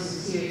armed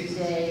forces here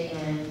today,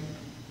 and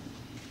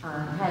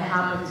had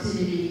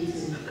opportunity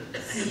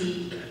to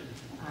see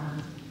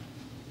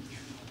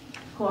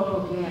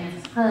Corporal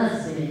Gant's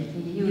husband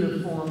in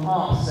uniform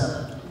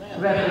also,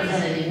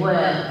 representing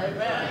well.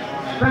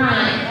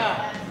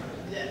 Brian,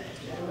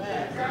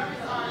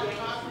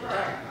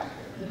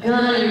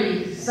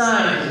 Gunnery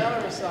Sergeant,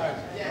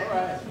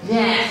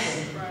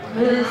 Jackson,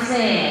 Little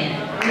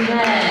Sam,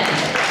 Amen.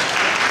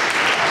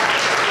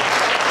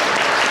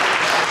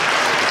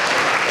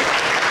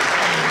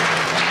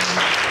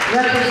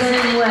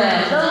 Representing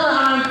well. Those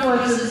armed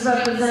forces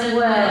represent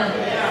well.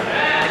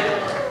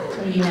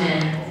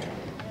 Amen.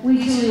 We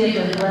truly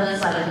have been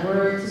blessed by the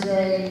word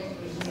today.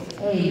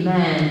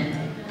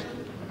 Amen.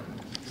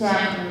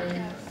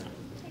 Chaplain,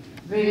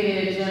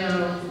 Brigadier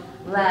General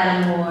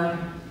Lattimore,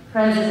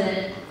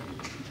 President,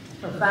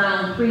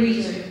 profound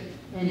preacher,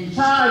 and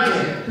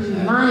charger to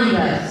remind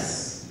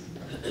us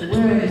that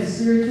we're in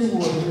spiritual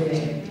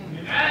warfare.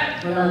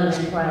 Beloved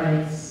in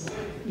Christ,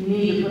 you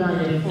need to put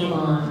on your full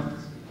armor.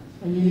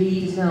 And you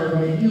need to know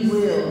that you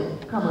will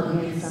come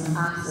against some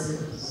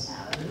obstacles.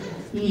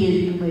 Either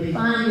you may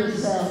find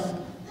yourself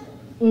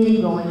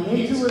going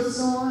into a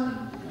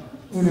storm,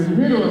 in the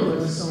middle of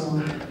a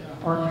storm,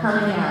 or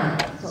coming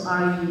out. So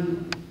are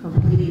you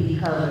completely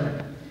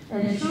covered?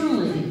 And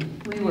truly,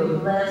 we were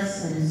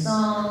blessed in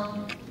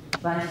song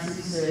by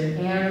Sister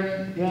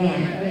Erin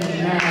Gant.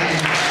 Amen.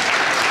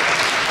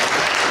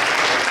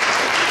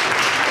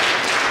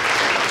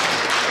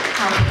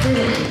 How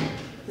fitting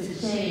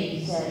to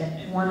change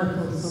that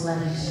wonderful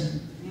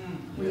selection.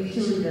 We've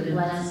truly been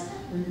blessed.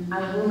 And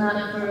I will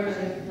not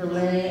further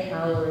delay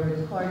our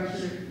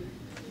departure.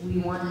 We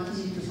want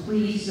you to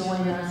please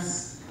join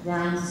us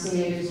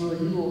downstairs where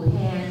you will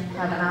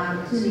have an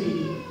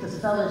opportunity to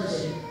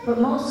fellowship. But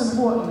most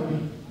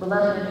importantly,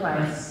 beloved in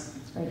Christ,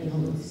 thank you,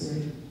 Holy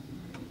Spirit.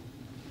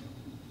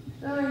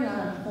 During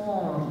our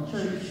forum,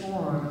 church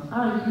forum,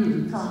 our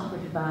youth talked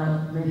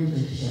about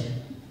mentorship.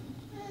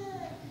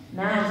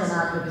 Now is an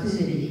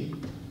opportunity.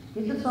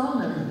 Get the phone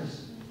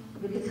numbers,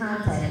 get the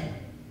contact.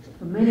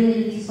 For many of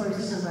these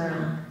persons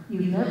around,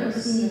 you've never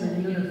seen them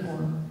in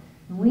uniform.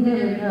 And we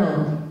never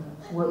know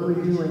what we're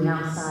doing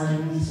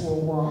outside these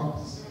four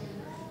walls.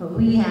 But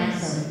we have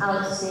some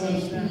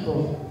outstanding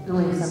people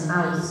doing some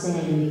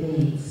outstanding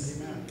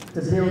things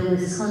to build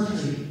this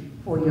country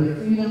for your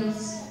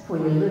freedoms, for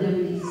your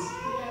liberties,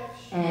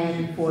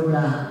 and for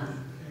God.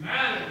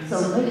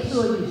 So make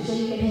sure you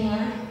shake your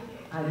hand,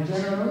 our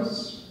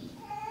generals,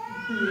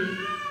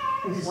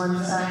 this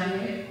one side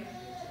here,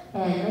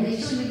 and make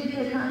sure you get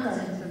their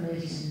contact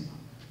information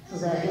so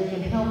that they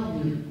can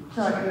help you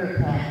chart your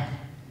path.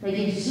 They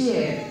can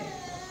share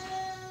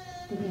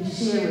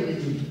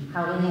with you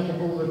how they had to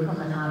overcome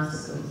the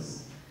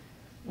obstacles.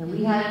 And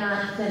we have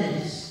not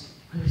finished.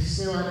 We're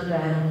still on the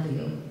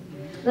battlefield.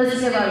 Let's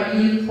give our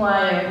youth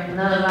choir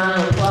another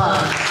round of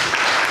applause.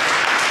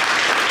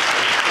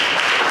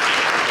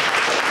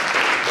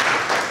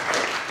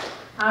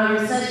 Our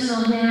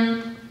recessional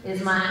hymn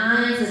is My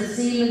Eyes Have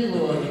Seen the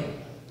Glory,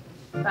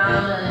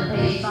 found on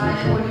page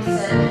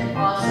 547,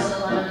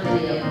 also on the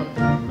video.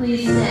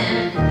 Please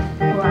stand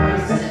for our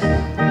recession.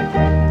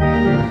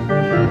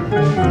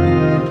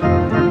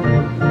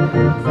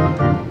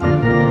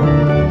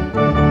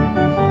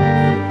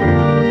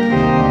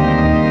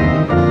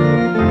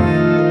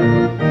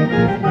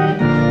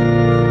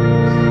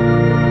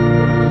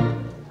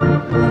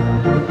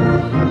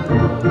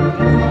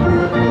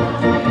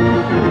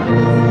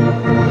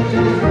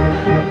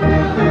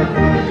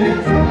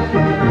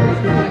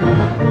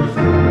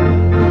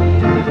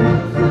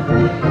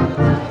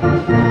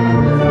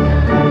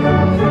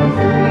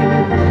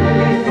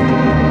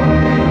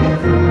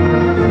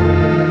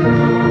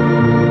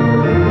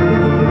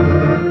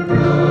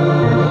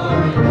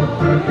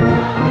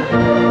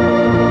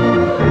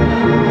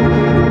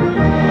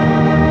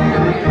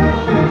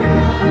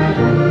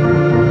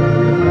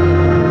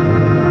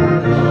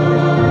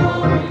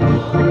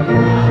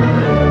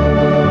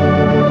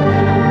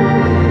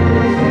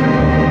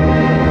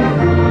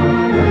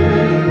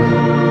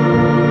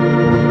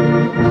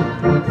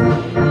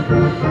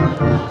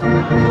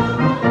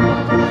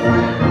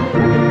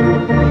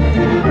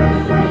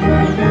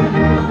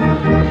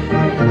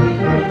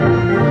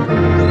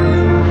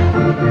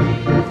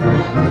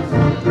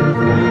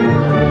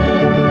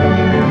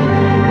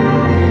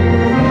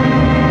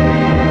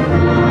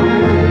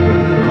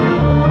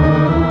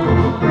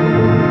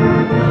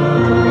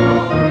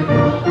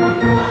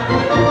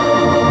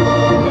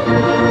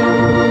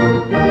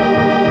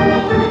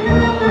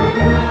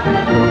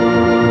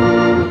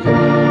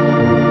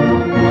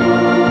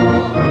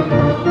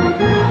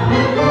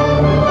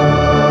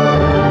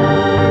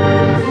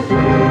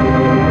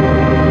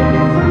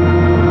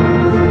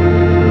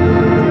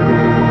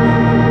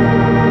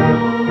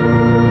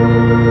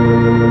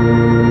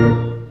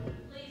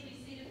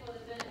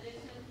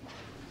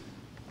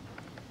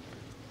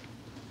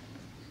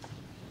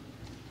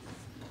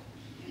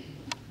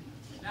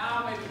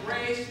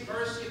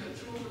 and the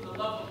truth and the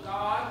love of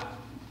God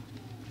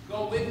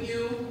go with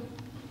you.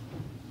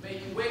 May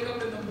you wake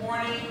up in the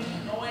morning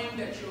knowing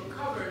that you're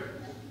covered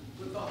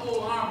with the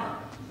whole armor,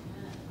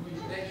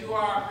 that you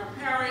are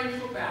preparing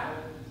for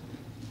battle,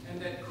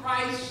 and that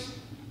Christ,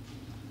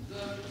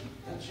 the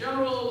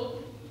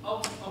general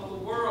of the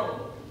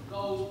world,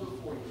 goes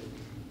before you,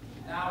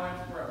 now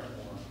and forevermore.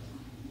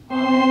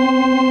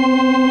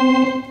 Amen.